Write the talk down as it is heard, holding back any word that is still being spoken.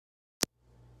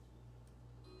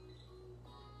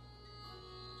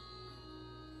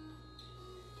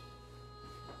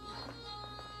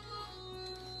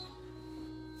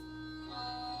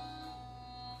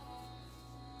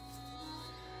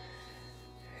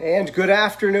And good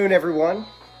afternoon, everyone.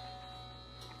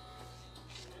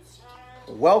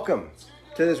 Welcome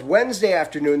to this Wednesday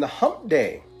afternoon, the Hump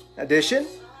Day edition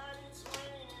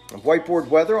of Whiteboard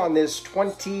Weather on this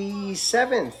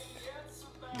 27th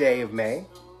day of May.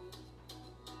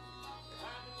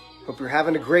 Hope you're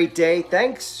having a great day.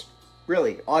 Thanks,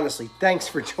 really, honestly, thanks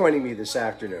for joining me this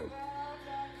afternoon.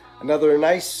 Another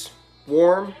nice,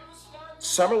 warm,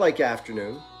 summer-like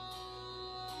afternoon.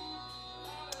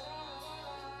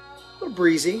 A little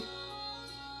breezy,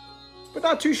 but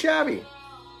not too shabby.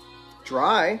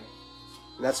 Dry,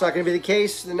 and that's not going to be the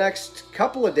case the next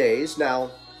couple of days.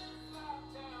 Now,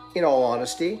 in all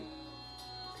honesty,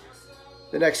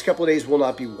 the next couple of days will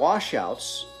not be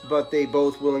washouts, but they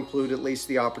both will include at least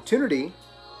the opportunity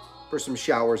for some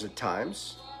showers at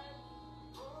times.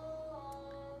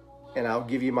 And I'll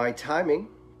give you my timing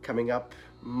coming up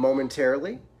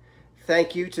momentarily.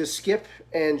 Thank you to Skip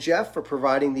and Jeff for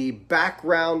providing the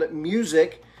background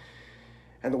music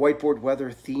and the Whiteboard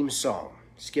Weather theme song.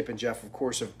 Skip and Jeff, of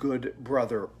course, of Good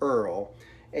Brother Earl,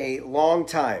 a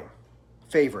longtime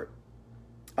favorite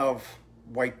of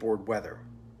Whiteboard Weather.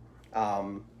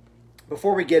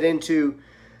 Before we get into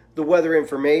the weather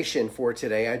information for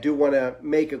today, I do want to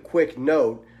make a quick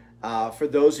note for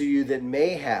those of you that may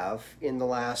have, in the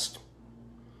last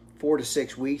 4 to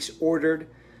 6 weeks, ordered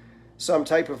some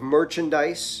type of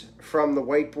merchandise from the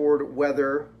Whiteboard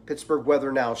Weather, Pittsburgh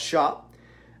Weather Now shop.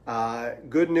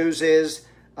 Good news is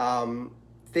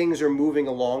things are moving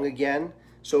along again.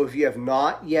 So if you have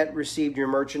not yet received your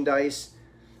merchandise,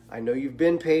 I know you've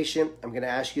been patient. I'm going to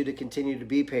ask you to continue to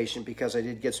be patient because I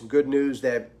did get some good news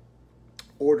that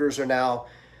orders are now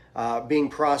being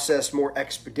processed more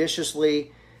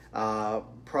expeditiously.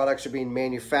 Products are being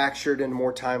manufactured in a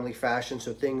more timely fashion,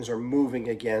 so things are moving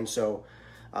again. So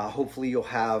hopefully you'll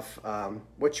have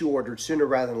what you ordered sooner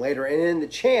rather than later. And in the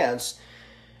chance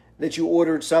that you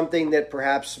ordered something that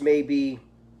perhaps may be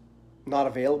not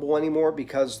available anymore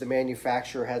because the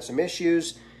manufacturer had some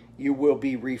issues, you will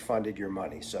be refunded your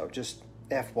money. So just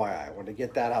FYI, I want to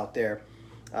get that out there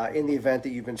in the event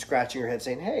that you've been scratching your head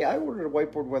saying, hey, I ordered a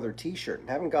Whiteboard Weather t-shirt and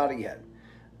haven't got it yet.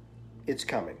 It's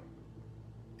coming.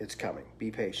 It's coming.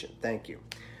 Be patient. Thank you.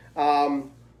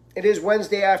 It is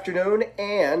Wednesday afternoon,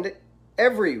 and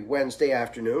every Wednesday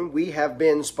afternoon we have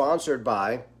been sponsored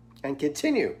by and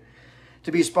continue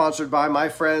to be sponsored by my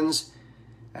friends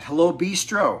at Hello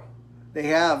Bistro. They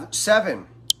have 7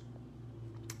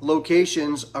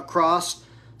 locations across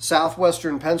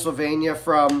southwestern Pennsylvania,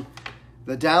 from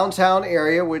the downtown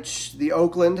area, which the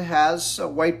Oakland has a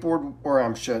Whiteboard, or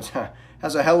I'm sure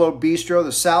has a Hello Bistro,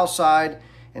 the south side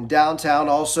and downtown,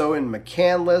 also in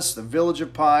McCandless, the Village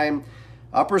of Pine,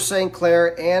 Upper St.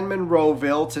 Clair, and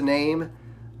Monroeville, to name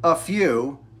a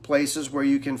few places where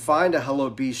you can find a Hello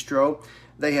Bistro.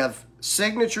 They have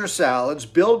signature salads,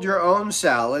 build your own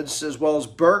salads, as well as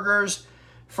burgers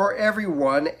for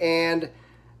everyone, and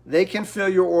they can fill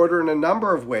your order in a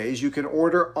number of ways. You can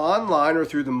order online or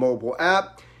through the mobile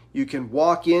app. You can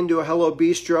walk into a Hello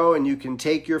Bistro and you can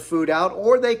take your food out,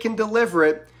 or they can deliver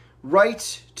it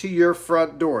right to your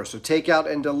front door. So takeout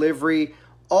and delivery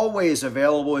always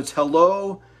available. It's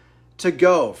Hello to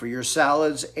Go for your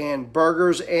salads and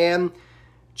burgers. And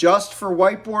just for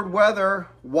Whiteboard Weather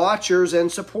watchers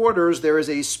and supporters, there is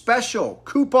a special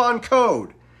coupon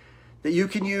code that you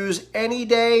can use any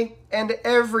day and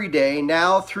every day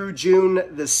now through June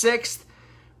the 6th.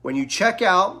 When you check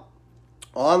out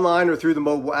online or through the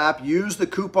mobile app, use the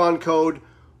coupon code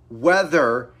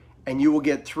WEATHER and you will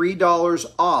get $3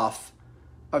 off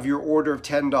of your order of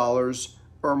 $10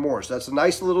 or more. So that's a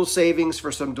nice little savings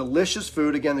for some delicious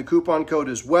food. Again, the coupon code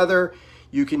is WEATHER.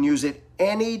 You can use it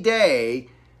any day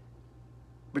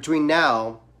between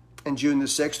now and June the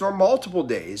 6th, or multiple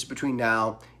days between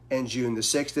now and June the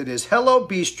 6th. It is Hello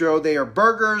Bistro. They are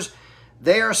burgers,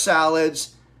 they are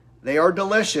salads, they are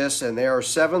delicious, and there are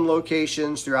 7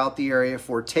 locations throughout the area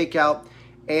for takeout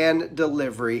and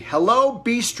delivery.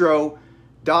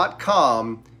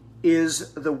 HelloBistro.com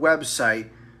is the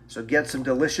website. So get some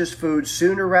delicious food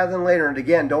sooner rather than later. And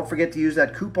again, don't forget to use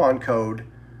that coupon code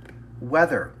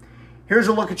WEATHER. Here's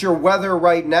a look at your weather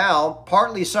right now.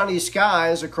 Partly sunny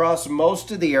skies across most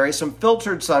of the area. Some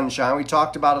filtered sunshine. We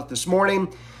talked about it this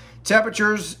morning.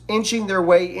 Temperatures inching their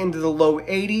way into the low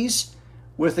 80s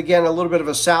with, again, a little bit of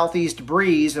a southeast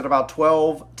breeze at about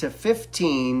 12 to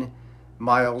 15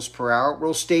 miles per hour. It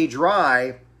will stay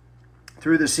dry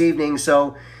through this evening.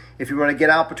 So if you want to get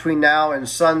out between now and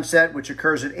sunset, which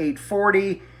occurs at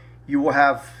 8:40, you will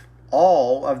have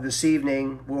all of this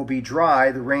evening will be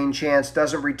dry. The rain chance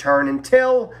doesn't return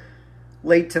until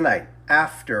late tonight,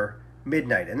 after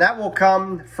midnight. And that will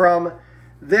come from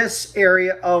this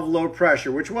area of low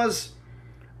pressure, which was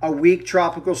a weak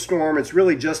tropical storm. It's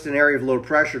really just an area of low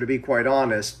pressure, to be quite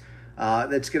honest,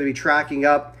 that's going to be tracking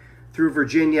up through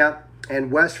Virginia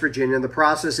and West Virginia. In the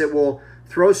process, it will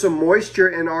throw some moisture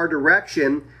in our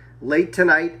direction late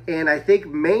tonight, and I think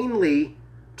mainly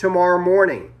tomorrow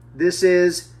morning. This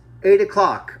is 8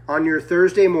 o'clock on your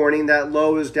Thursday morning. That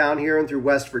low is down here and through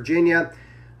West Virginia.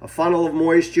 A funnel of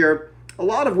moisture, a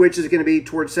lot of which is going to be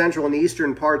towards central and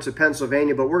eastern parts of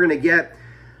Pennsylvania, but we're going to get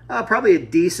probably a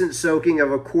decent soaking of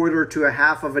 1/4 to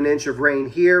 1/2 of an inch of rain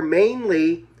here,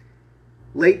 mainly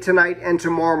late tonight and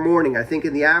tomorrow morning. I think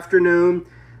in the afternoon,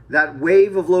 that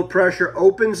wave of low pressure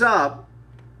opens up,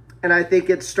 and I think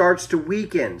it starts to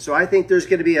weaken. So I think there's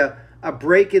going to be a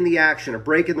break in the action, a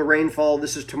break in the rainfall.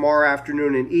 This is tomorrow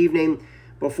afternoon and evening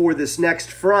before this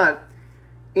next front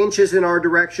inches in our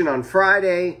direction on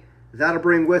Friday. That'll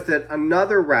bring with it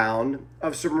another round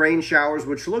of some rain showers,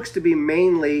 which looks to be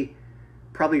mainly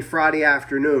probably Friday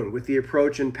afternoon with the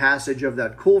approach and passage of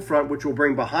that cool front, which will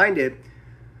bring behind it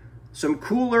some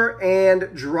cooler and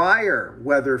drier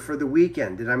weather for the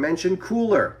weekend. Did I mention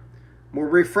cooler? More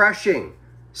refreshing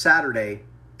Saturday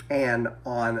and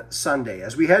on Sunday.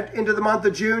 As we head into the month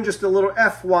of June, just a little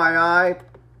FYI,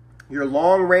 your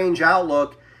long range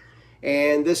outlook,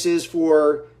 and this is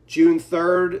for June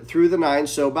 3rd through the 9th,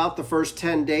 so about the first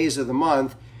 10 days of the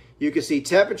month. You can see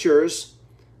temperatures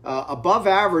above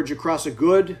average across a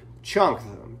good chunk,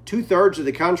 2/3 of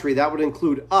the country. That would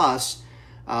include us,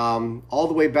 all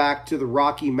the way back to the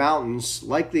Rocky Mountains,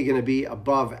 likely going to be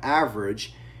above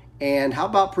average. And how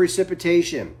about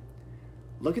precipitation?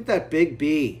 Look at that big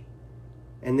B.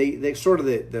 And the sort of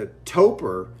the taupe,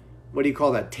 what do you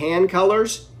call that, tan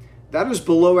colors? That is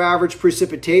below average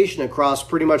precipitation across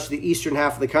pretty much the eastern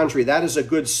half of the country. That is a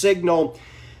good signal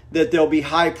that there'll be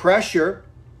high pressure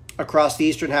across the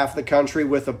eastern half of the country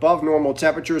with above normal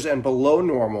temperatures and below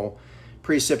normal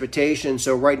precipitation.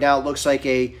 So right now it looks like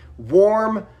a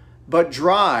warm but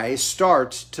dry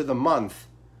start to the month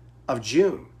of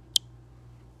June.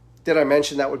 Did I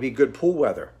mention that would be good pool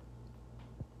weather?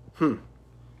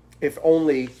 If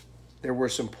only there were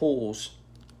some pools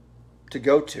to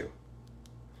go to.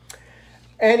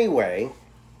 Anyway,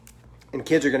 and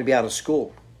kids are going to be out of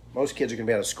school. Most kids are going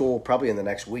to be out of school probably in the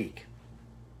next week,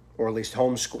 or at least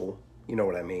homeschool. You know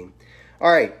what I mean.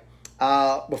 All right,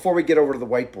 before we get over to the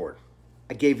whiteboard,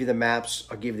 I gave you the maps.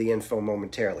 I'll give you the info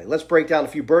momentarily. Let's break down a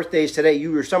few birthdays today.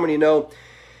 You or someone you know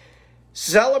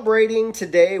celebrating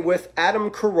today with Adam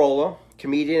Carolla,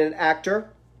 comedian and actor.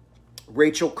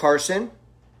 Rachel Carson,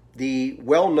 the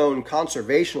well-known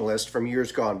conservationist from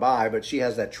years gone by, but she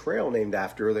has that trail named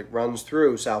after her that runs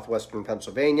through southwestern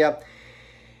Pennsylvania.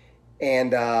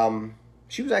 And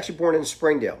she was actually born in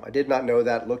Springdale. I did not know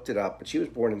that, looked it up, but she was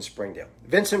born in Springdale.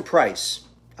 Vincent Price,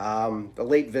 the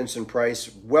late Vincent Price,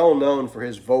 well known for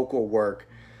his vocal work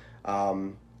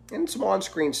and some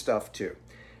on-screen stuff too.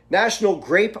 National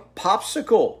Grape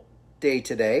Popsicle Day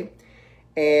today,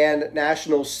 and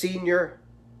National Senior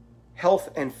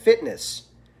Health and Fitness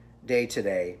Day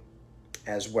today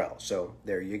as well. So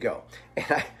there you go.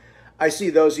 And I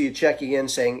see those of you checking in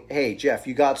saying, hey, Jeff,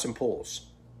 you got some pools.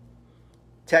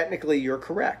 Technically, you're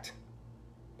correct.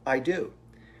 I do.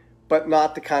 But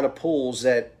not the kind of pools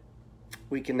that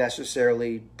we can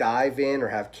necessarily dive in or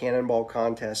have cannonball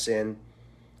contests in.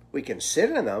 We can sit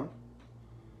in them,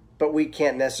 but we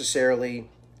can't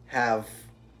necessarily have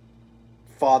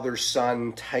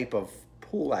father-son type of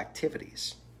pool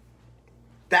activities.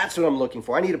 That's what I'm looking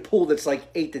for. I need a pool that's like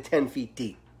 8 to 10 feet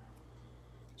deep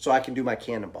so I can do my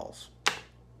cannonballs.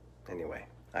 Anyway,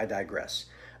 I digress.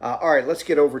 All right, let's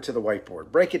get over to the whiteboard.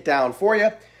 Break it down for you.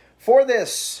 For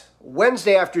this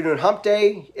Wednesday afternoon hump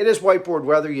day, it is whiteboard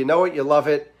weather. You know it, you love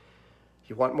it.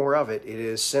 You want more of it. It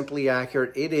is simply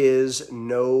accurate. It is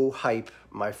no hype,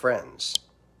 my friends.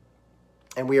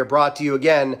 And we are brought to you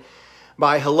again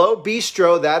by Hello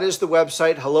Bistro. That is the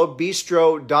website,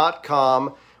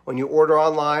 hellobistro.com. When you order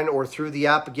online or through the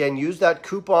app, again, use that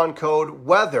coupon code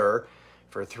WEATHER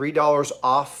for $3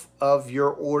 off of your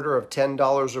order of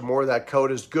 $10 or more. That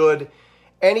code is good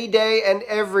any day and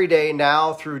every day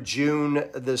now through June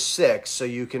the 6th. So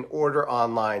you can order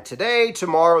online today,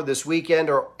 tomorrow, this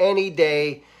weekend, or any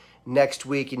day next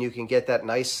week, and you can get that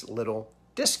nice little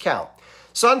discount.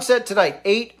 Sunset tonight,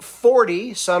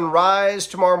 8:40. Sunrise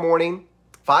tomorrow morning,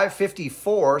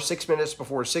 5:54, 6 minutes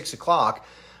before 6 o'clock.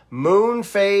 Moon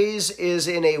phase is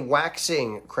in a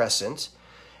waxing crescent.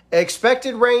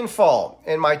 Expected rainfall,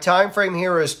 and my time frame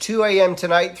here is 2 a.m.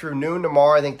 tonight through noon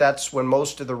tomorrow. I think that's when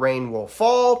most of the rain will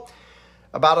fall.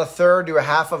 About 1/3 to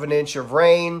 1/2 of an inch of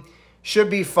rain. should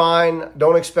be fine.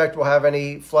 Don't expect we'll have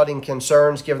any flooding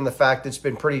concerns given the fact it's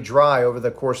been pretty dry over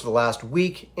the course of the last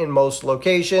week in most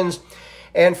locations.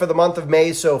 And for the month of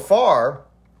May so far,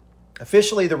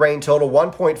 officially the rain total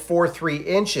 1.43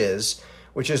 inches,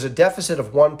 which is a deficit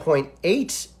of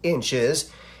 1.8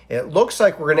 inches. It looks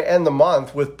like we're going to end the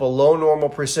month with below normal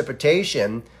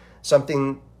precipitation,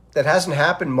 something that hasn't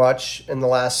happened much in the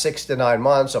last 6 to 9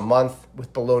 months, a month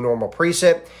with below normal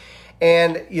precip.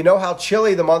 And you know how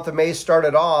chilly the month of May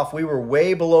started off. We were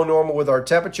way below normal with our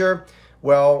temperature.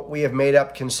 Well, we have made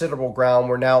up considerable ground.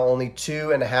 We're now only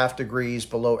 2.5 degrees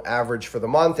below average for the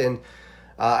month. And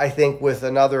I think with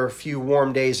another few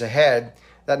warm days ahead,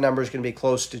 that number is going to be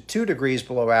close to 2 degrees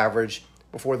below average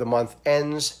before the month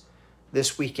ends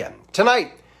this weekend.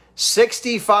 Tonight,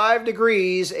 65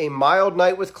 degrees, a mild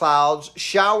night with clouds.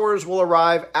 Showers will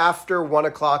arrive after 1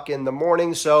 o'clock in the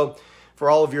morning. So for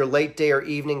all of your late day or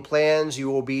evening plans, you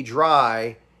will be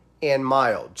dry and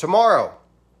mild. Tomorrow,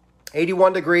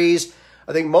 81 degrees.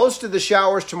 I think most of the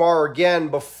showers tomorrow are again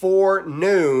before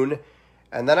noon.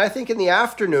 And then I think in the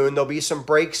afternoon, there'll be some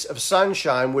breaks of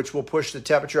sunshine, which will push the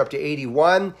temperature up to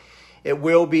 81. It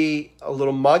will be a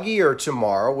little muggier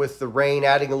tomorrow with the rain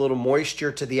adding a little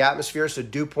moisture to the atmosphere, so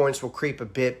dew points will creep a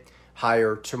bit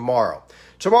higher tomorrow.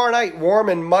 Tomorrow night, warm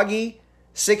and muggy,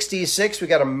 66. We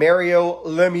got a Mario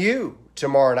Lemieux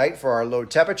tomorrow night for our low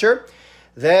temperature.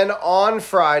 Then on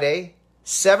Friday,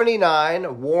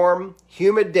 79, warm,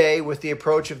 humid day with the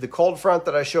approach of the cold front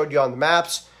that I showed you on the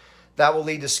maps. That will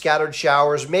lead to scattered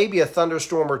showers, maybe a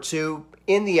thunderstorm or two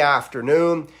in the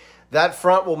afternoon. That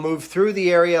front will move through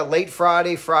the area late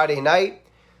Friday, Friday night.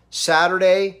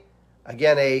 Saturday,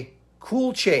 again, a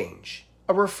cool change,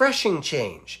 a refreshing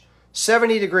change.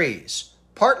 70 degrees,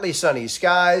 partly sunny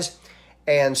skies.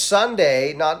 And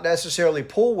Sunday, not necessarily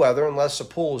pool weather unless the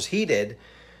pool is heated,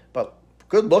 but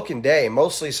good looking day,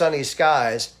 mostly sunny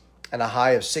skies and a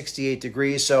high of 68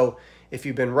 degrees. So if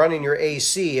you've been running your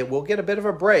AC, it will get a bit of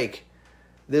a break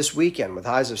this weekend with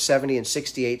highs of 70 and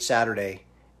 68 Saturday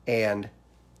and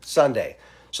Sunday.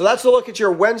 So that's a look at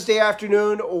your Wednesday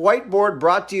afternoon whiteboard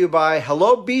brought to you by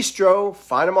Hello Bistro.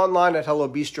 Find them online at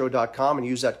hellobistro.com and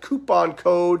use that coupon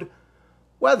code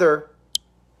WEATHER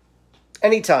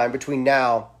anytime between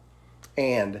now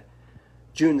and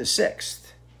June the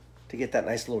 6th to get that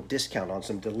nice little discount on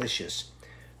some delicious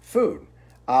food.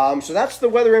 So that's the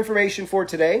weather information for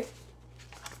today.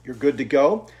 You're good to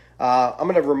go. I'm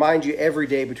going to remind you every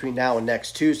day between now and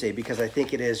next Tuesday because I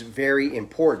think it is very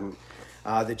important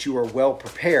that you are well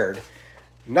prepared,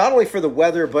 not only for the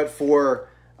weather, but for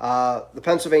the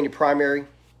Pennsylvania primary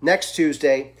next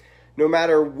Tuesday. No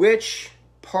matter which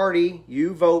party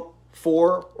you vote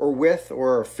for or with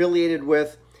or are affiliated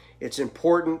with, it's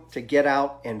important to get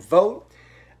out and vote.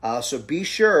 So be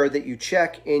sure that you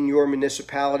check in your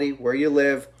municipality where you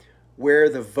live, where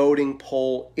the voting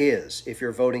poll is if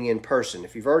you're voting in person.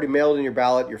 If you've already mailed in your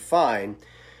ballot, you're fine.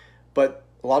 But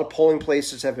a lot of polling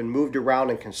places have been moved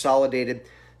around and consolidated.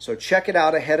 So check it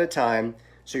out ahead of time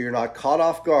so you're not caught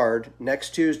off guard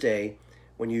next Tuesday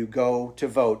when you go to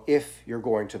vote, if you're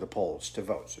going to the polls to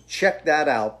vote. So check that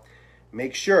out.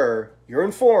 Make sure you're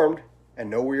informed and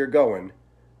know where you're going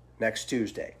next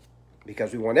Tuesday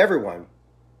because we want everyone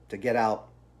to get out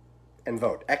and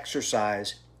vote.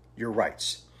 Exercise your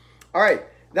rights. All right,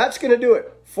 that's going to do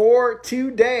it for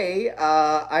today.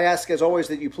 I ask, as always,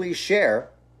 that you please share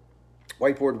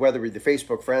Whiteboard Weather with your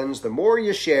Facebook friends. The more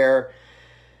you share,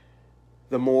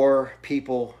 the more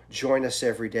people join us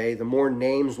every day. The more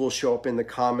names will show up in the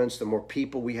comments, the more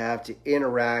people we have to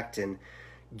interact and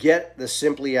get the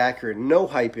simply accurate, no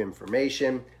hype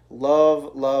information.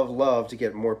 Love, love, love to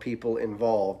get more people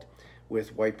involved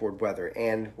with Whiteboard Weather.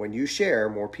 And when you share,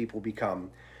 more people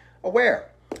become aware.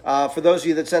 For those of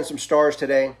you that sent some stars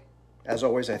today, as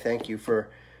always, I thank you for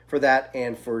that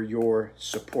and for your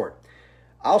support.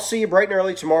 I'll see you bright and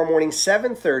early tomorrow morning,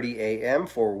 7:30 a.m.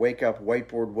 for Wake Up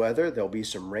Whiteboard Weather. There'll be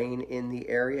some rain in the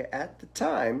area at the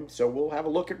time, so we'll have a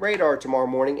look at radar tomorrow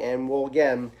morning, and we'll,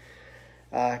 again,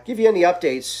 give you any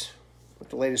updates with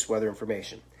the latest weather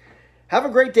information. Have a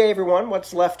great day, everyone.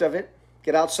 What's left of it.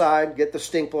 Get outside. Get the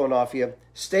stink blown off you.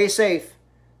 Stay safe.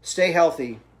 Stay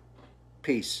healthy.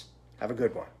 Peace. Have a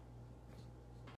good one.